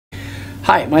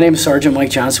Hi, my name is Sergeant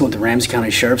Mike Johnson with the Ramsey County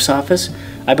Sheriff's Office.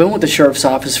 I've been with the Sheriff's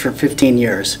Office for 15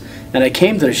 years, and I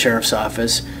came to the Sheriff's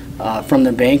Office from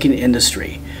the banking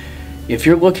industry. If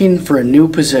you're looking for a new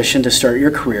position to start your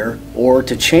career or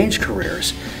to change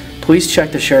careers, please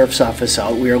check the Sheriff's Office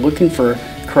out. We are looking for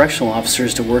correctional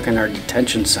officers to work in our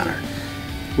detention center.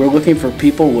 We're looking for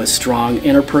people with strong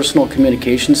interpersonal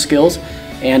communication skills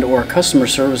and/or customer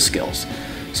service skills.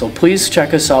 So please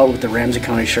check us out with the Ramsey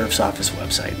County Sheriff's Office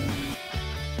website.